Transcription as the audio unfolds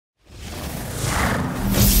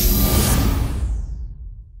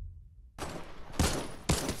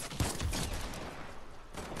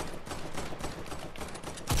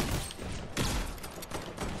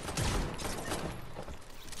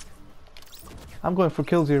I'm going for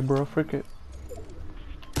kills here, bro. Frick it.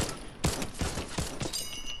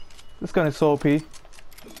 This gun is so OP.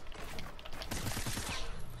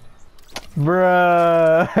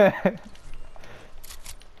 Bruh.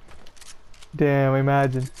 Damn,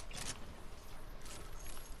 imagine.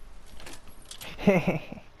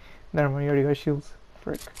 Never mind, you already got shields.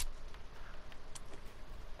 Frick.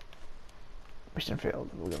 Mission failed.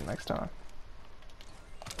 We'll get them next time.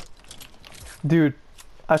 Dude,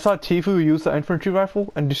 I saw Tifu use the infantry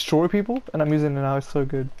rifle and destroy people, and I'm using it now. It's so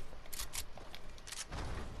good.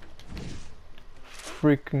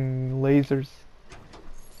 Freaking lasers.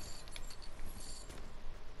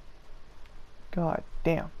 God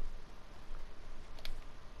damn.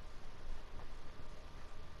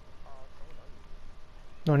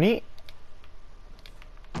 No need.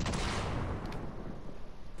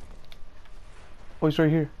 Oh, he's right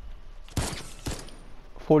here.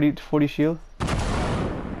 40 shield.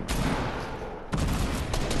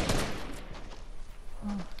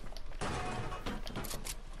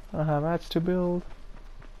 I don't have mats to build.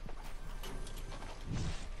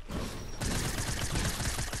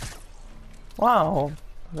 Wow,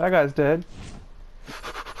 that guy's dead.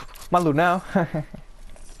 My loot now.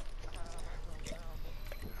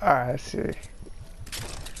 Alright, see.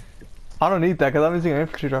 I don't need that because I'm using an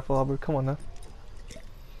infantry rifle, Albert. Come on now.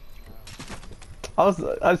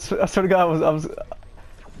 I swear to God, I was.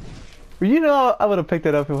 You know, I would have picked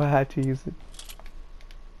it up if I had to use it.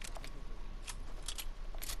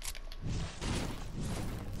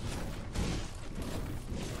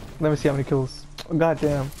 Let me see how many kills. God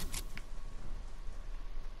damn.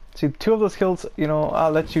 See, 2 of those kills, you know,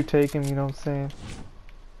 I'll let you take him, you know what I'm saying?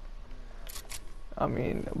 I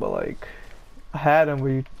mean, but like, I had him, but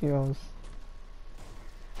you know.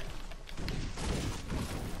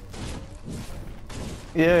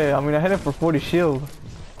 Yeah, I mean, I hit him for 40 shield.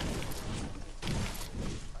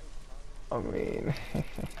 I mean...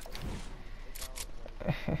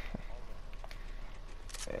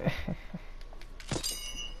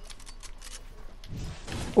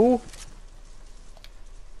 Ooh!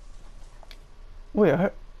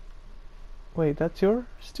 Wait, wait, that's your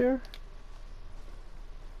stair?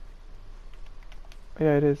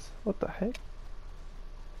 Yeah, it is. What the heck?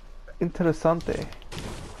 Interessante.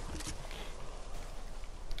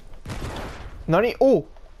 Nani? Oh!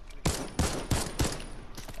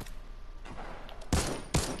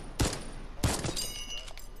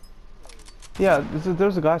 Yeah,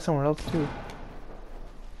 there's a guy somewhere else too.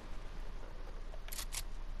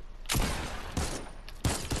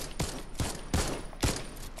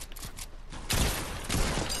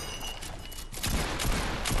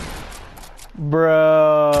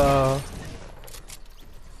 Bro.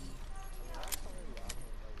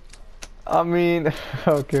 I mean,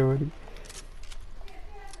 okay, buddy.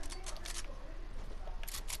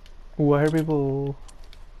 Ooh, I hear people.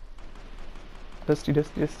 Dusty.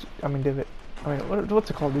 I mean, divot. I mean, what's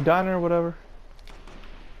it called? The diner or whatever.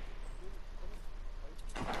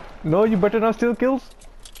 No, you better not steal kills.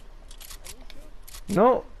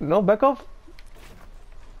 No, back off.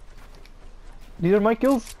 These are my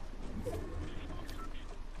kills.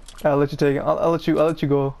 I'll let you take it. I'll let you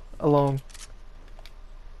go alone.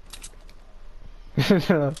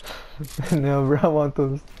 No, bro, I want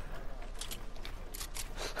those.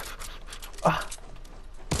 Ah.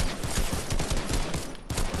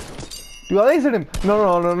 Dude, I lasered him. No.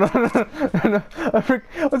 I freak.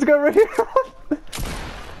 Let's go right here.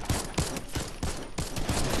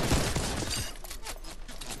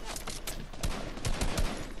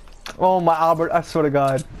 Oh my Albert, I swear to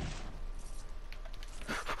God.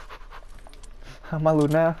 My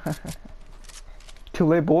loot now. Too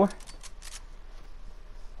late, boy.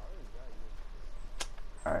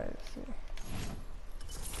 Alright, let's see.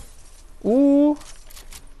 Ooh!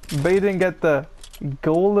 But you didn't get the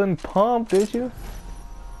golden pump, did you?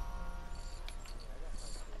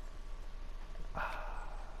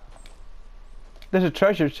 There's a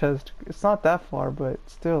treasure chest. It's not that far, but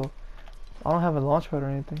still. I don't have a launch pad or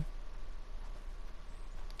anything.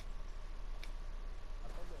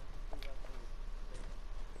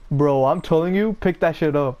 Bro, I'm telling you, pick that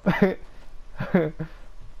shit up.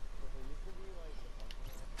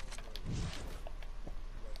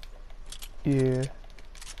 Yeah.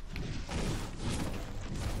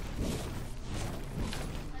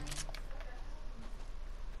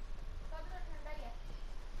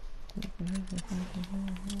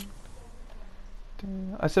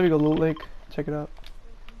 I said we go Loot Lake. Check it out.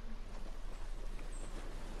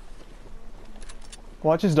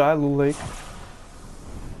 Watch us die, Loot Lake.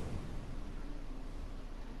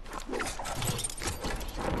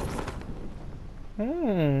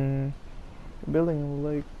 Building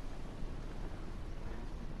like,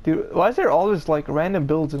 dude, why is there all this like random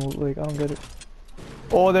builds in like? I don't get it.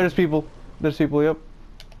 Oh, there's people. There's people. Yep.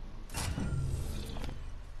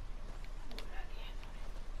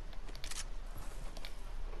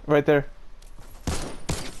 Right there.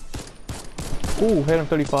 Ooh, hit him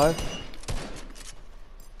 35.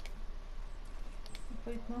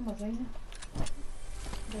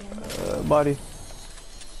 Body.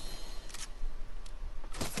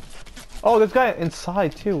 Oh, this guy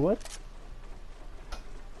inside too. What?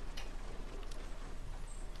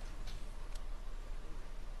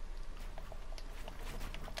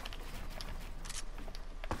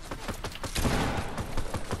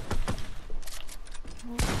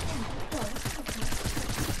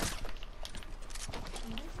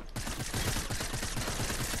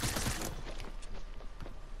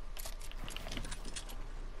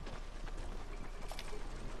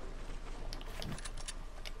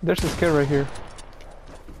 There's this kid right here.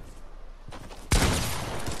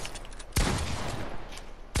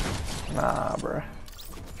 Nah, bruh.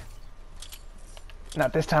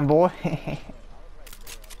 Not this time, boy.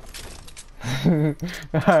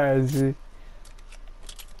 I see.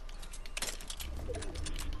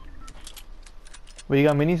 Well, you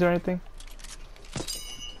got minis or anything?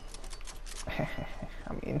 I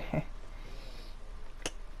mean,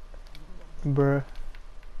 bruh.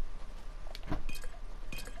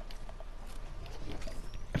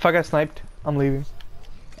 If I got sniped, I'm leaving.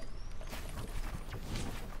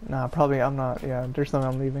 Nah, probably I'm not. Yeah, there's no way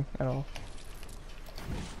I'm leaving at all.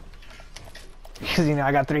 Because, you know,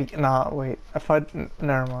 I got 3. Nah, wait. If I.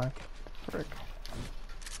 Never mind. Frick.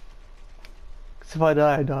 Because if I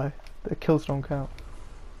die, I die. The kills don't count.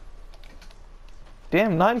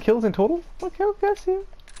 Damn, 9 kills in total? Okay, I see you.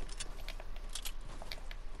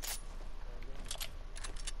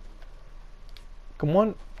 Come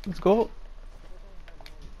on, let's go.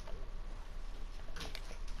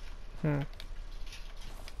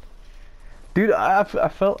 Dude, I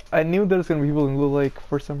felt, I knew there was gonna be people in Blue Lake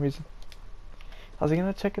for some reason. I was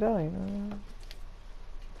gonna check it out, you know.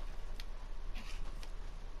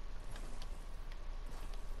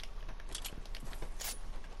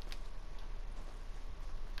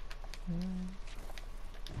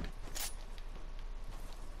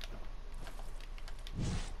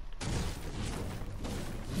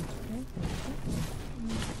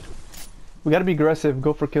 We gotta be aggressive,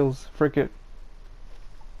 go for kills, frick it.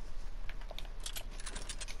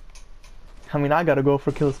 I mean, I gotta go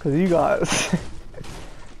for kills because you guys.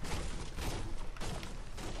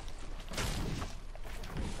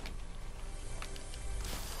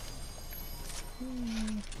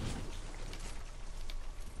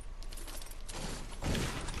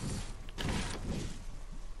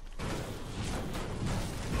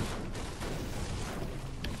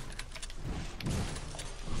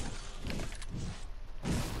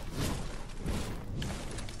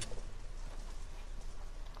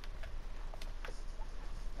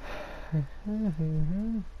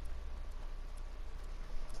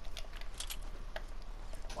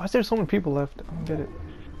 Why is there so many people left? I don't get it.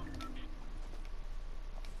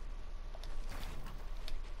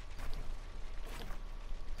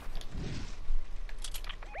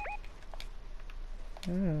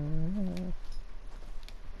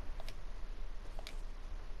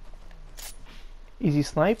 Easy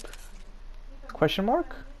snipe? Question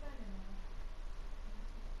mark?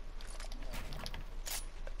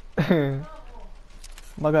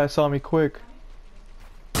 My guy saw me quick.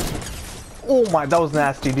 Oh my, that was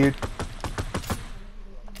nasty, dude.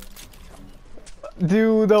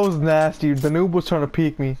 Dude, that was nasty. The noob was trying to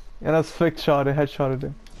peek me, and I flicked shot and headshotted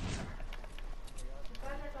him.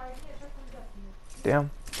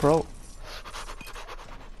 Damn, bro.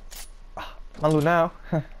 Malu now.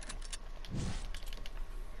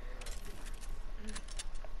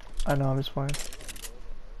 I know, I'm just fine.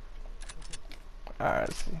 Alright,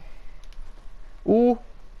 let's see. Ooh,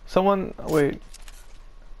 someone, wait.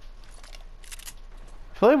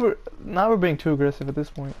 I feel like now we're being too aggressive at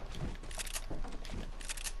this point.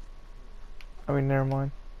 I mean, never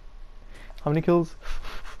mind. How many kills?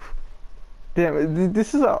 Damn,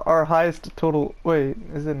 this is our highest total. Wait,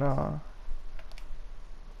 is it our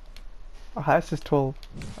highest is 12,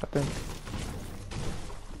 I think.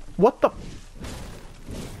 What the?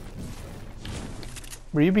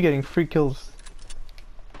 Where you be getting free kills?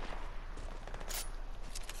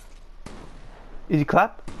 Easy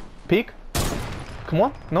clap, peek. Come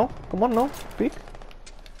on, no, come on, no, peek.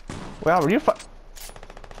 Wow, you're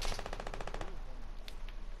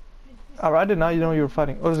Alright, I did not know you were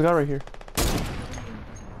fighting. Oh, there's a guy right here.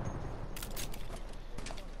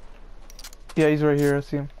 Yeah, he's right here, I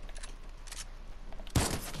see him.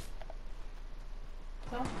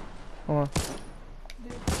 Hold on.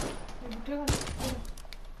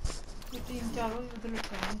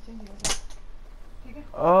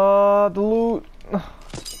 The loot.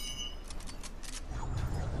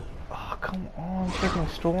 Oh, come on, freaking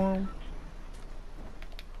storm.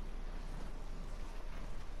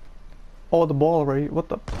 Oh, the ball already. What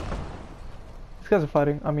the? These guys are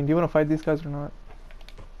fighting. I mean, do you want to fight these guys or not?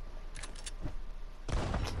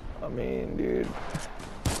 I mean, dude.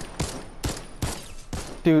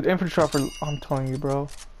 Dude, infantry chopper, I'm telling you, bro.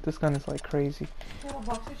 This gun is like crazy.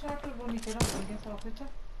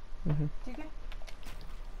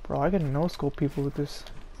 Bro, I can no-scope people with this.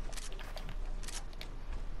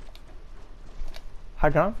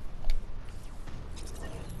 High ground?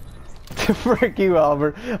 Frick you,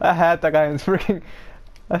 Albert. I had that guy in freaking...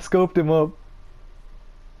 I scoped him up.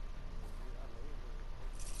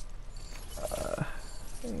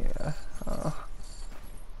 Yeah.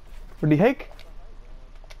 Where'd he hike?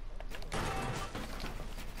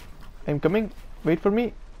 I'm coming. Wait for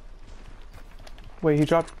me. Wait, he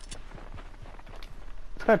dropped.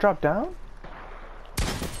 This guy dropped down?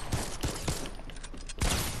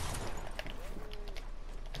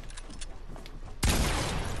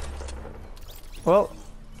 Well,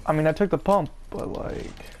 I mean, I took the pump, but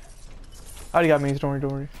like... I already got me, don't worry,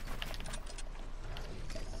 don't worry.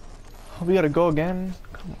 Oh, we gotta go again?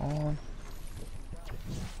 Come on.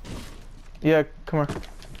 Yeah, come here.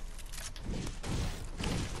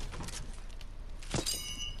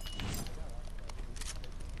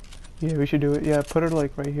 Yeah, we should do it. Yeah, put her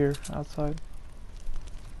like right here, outside.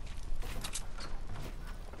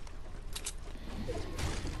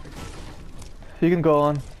 You can go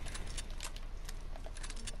on.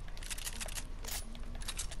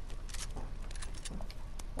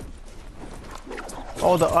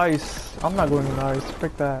 Oh, the ice. I'm not going in the ice.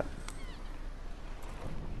 Frick that.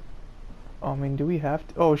 Oh, I mean, do we have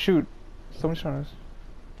to? Oh, shoot. Someone's trying to...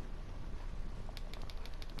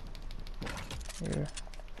 Yeah.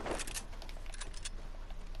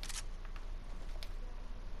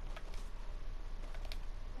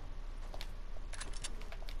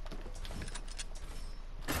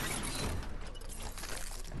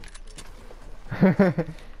 You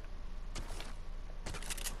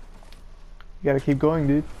gotta keep going,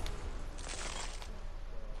 dude.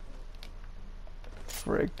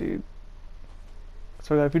 Frick, dude.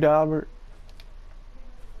 So if you die, Albert.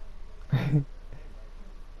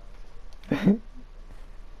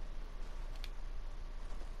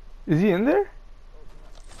 Is he in there?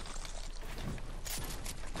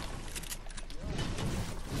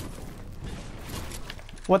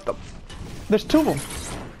 What the? There's two of them.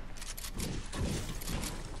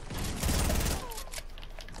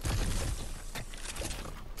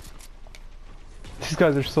 These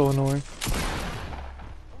guys are so annoying.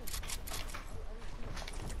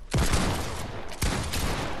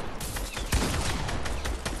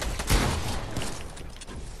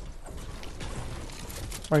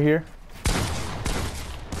 Right here.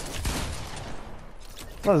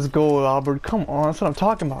 Let's go, Albert. Come on, that's what I'm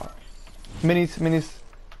talking about. Minis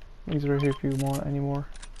right here if you want any more.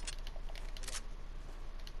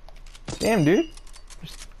 Damn, dude.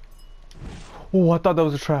 Oh, I thought that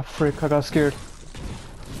was a trap. Frick, I got scared.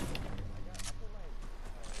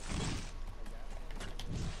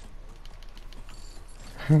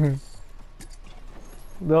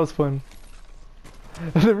 That was fun.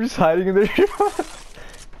 They were just hiding in there.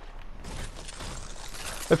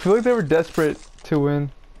 I feel like they were desperate to win.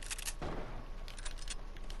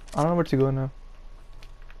 I don't know where to go now.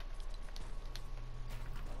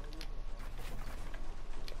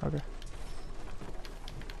 Okay.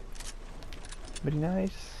 Very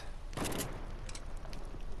nice.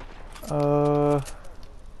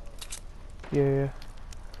 Yeah.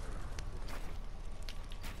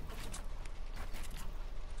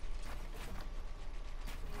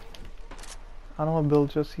 I don't want to build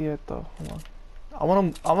just yet though. Hold on. I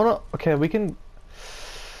wanna, okay, we can,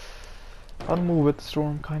 I'll move with the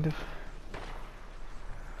storm, kind of.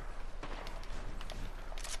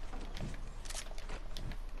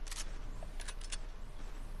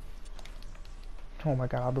 Oh my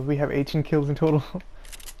god, but we have 18 kills in total.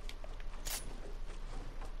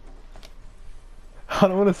 I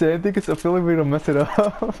don't want to say anything because I feel like we're gonna mess it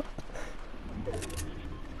up.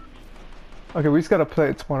 Okay, we just gotta play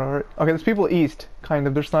it tomorrow, alright? Okay, there's people east, kind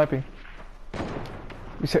of, they're sniping.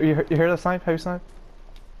 You hear that snipe? Have you sniped?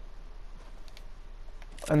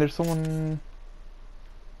 And there's someone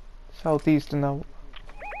southeast and now.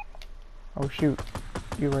 Oh shoot,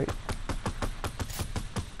 you're right.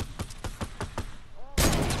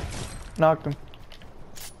 Knocked him.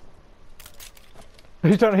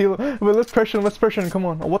 He's trying to heal. Wait, let's pressure him. Let's pressure him. Come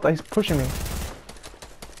on. Oh, what? He's pushing me.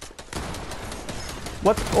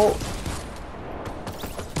 What? Oh.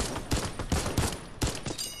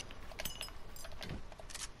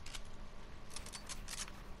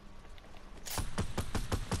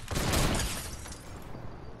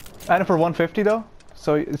 And for 150 though,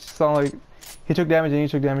 so it's not like he took damage and you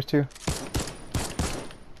took damage too.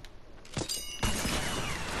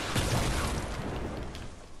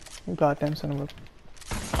 You goddamn son of a.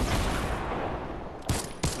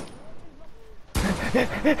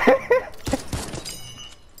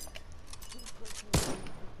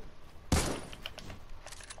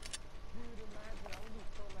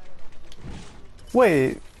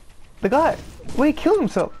 Wait, the guy. Wait, he killed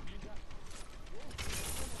himself.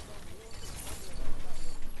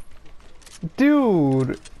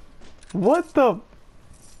 Dude, what the?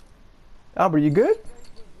 Albert, you good?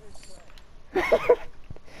 Are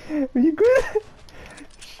you good?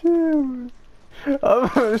 Shoot. Shit, oh,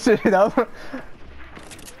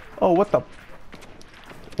 what the?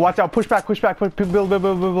 Watch out, push back, build.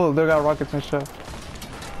 They got rockets and shit.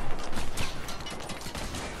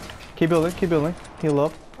 Keep building. Heal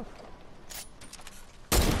up.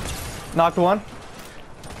 Knocked one.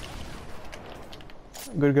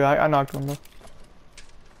 Good guy. I knocked one though.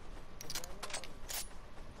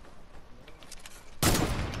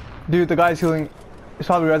 Dude, the guy's healing. He's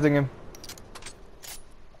probably rezzing him.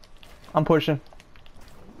 I'm pushing.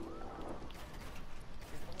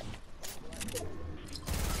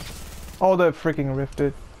 Oh, the freaking rift,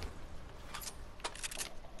 dude.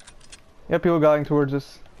 Yeah, people going towards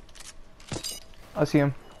us. I see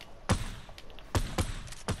him.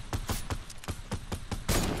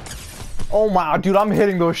 Oh my, dude, I'm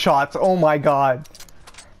hitting those shots. Oh my god.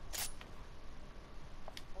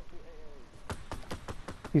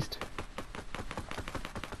 East.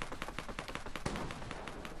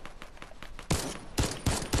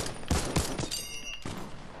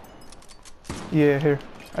 Yeah, here.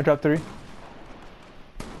 I dropped 3.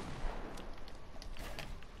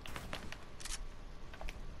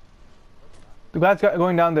 The guy's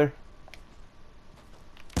going down there.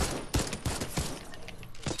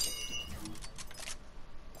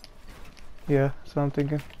 Yeah, that's what I'm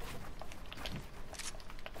thinking.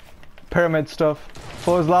 Pyramid stuff.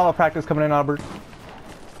 So there's lava practice coming in, Albert.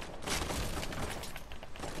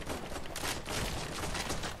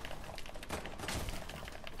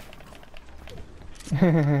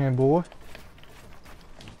 Boy.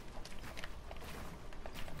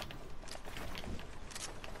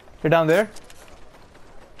 They're down there.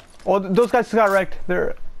 Oh, those guys just got wrecked.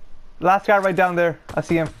 They're last guy right down there. I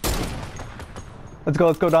see him. Let's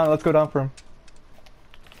go down for him.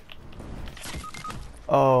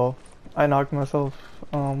 Oh, I knocked myself.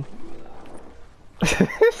 What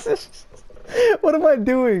am I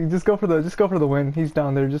doing? Just go for the win. He's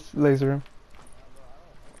down there. Just laser him.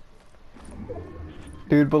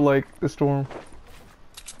 Dude, but like the storm.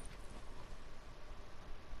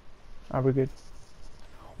 Are we good?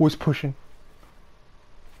 Who's pushing?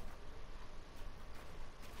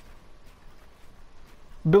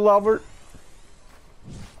 Bill Albert.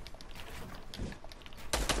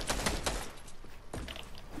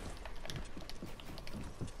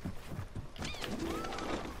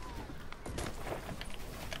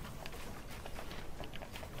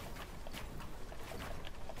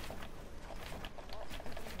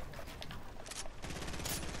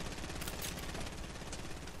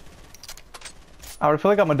 I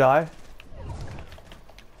feel like I'm gonna die.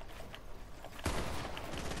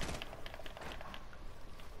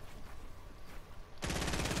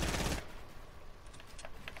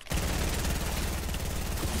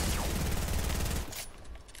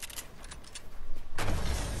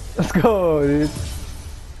 Let's go, dude.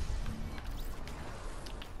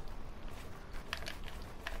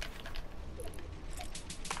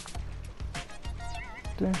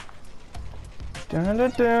 Dun, dun,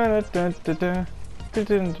 dun, dun, dun, dun, dun,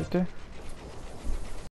 dun, dun, dun.